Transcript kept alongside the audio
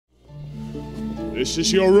This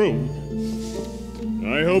is your room.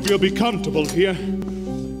 I hope you'll be comfortable here.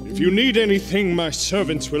 If you need anything, my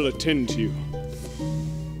servants will attend to you.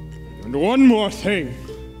 And one more thing.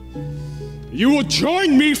 You will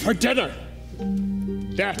join me for dinner.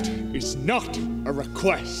 That is not a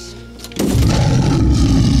request.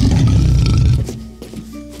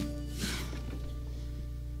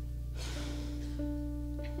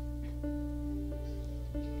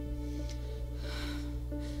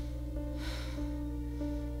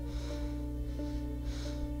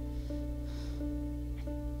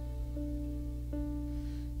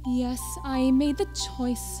 Yes, I made the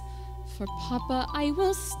choice. For Papa, I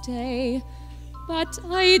will stay. But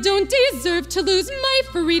I don't deserve to lose my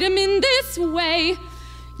freedom in this way.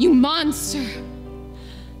 You monster!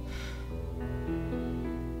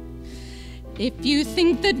 If you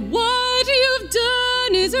think that what you've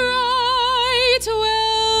done is right,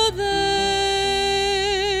 well then,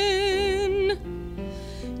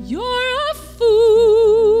 you're a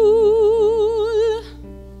fool.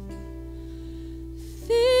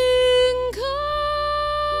 Think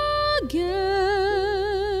again.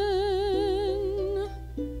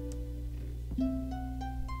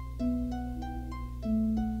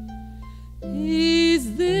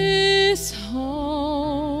 Is this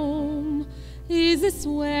home? Is this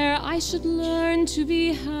where I should learn to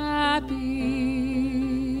be happy?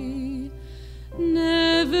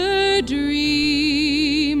 Never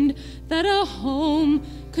dreamed that a home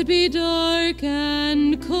could be dark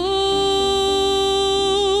and cold.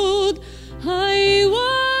 I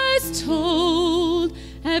was told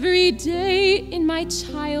every day in my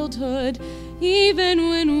childhood, even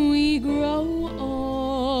when we grow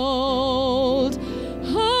old,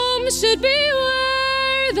 home should be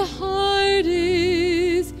where the heart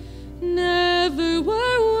is. Never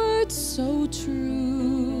were words so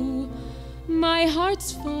true. My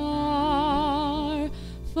heart's far,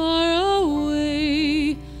 far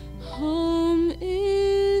away. Home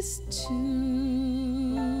is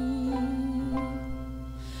too.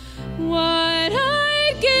 What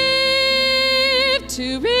I'd give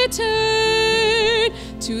to return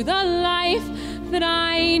to the life that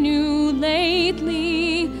I knew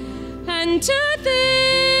lately, and to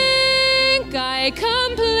think I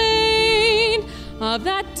complain of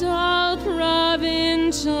that dull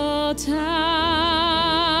provincial town.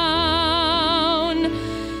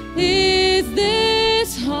 Is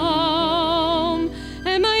this home?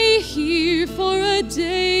 Am I here for a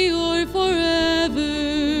day or forever?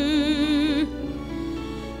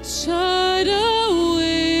 Shut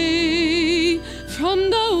away from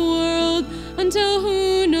the world until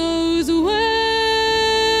who knows when.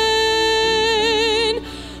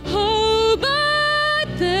 Oh, but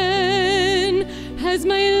then, as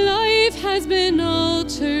my life has been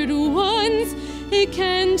altered once, it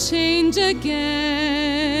can change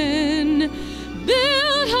again.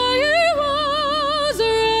 Build higher walls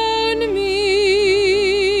around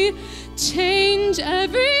me, change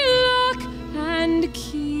every lock and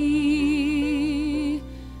key.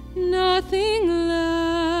 Nothing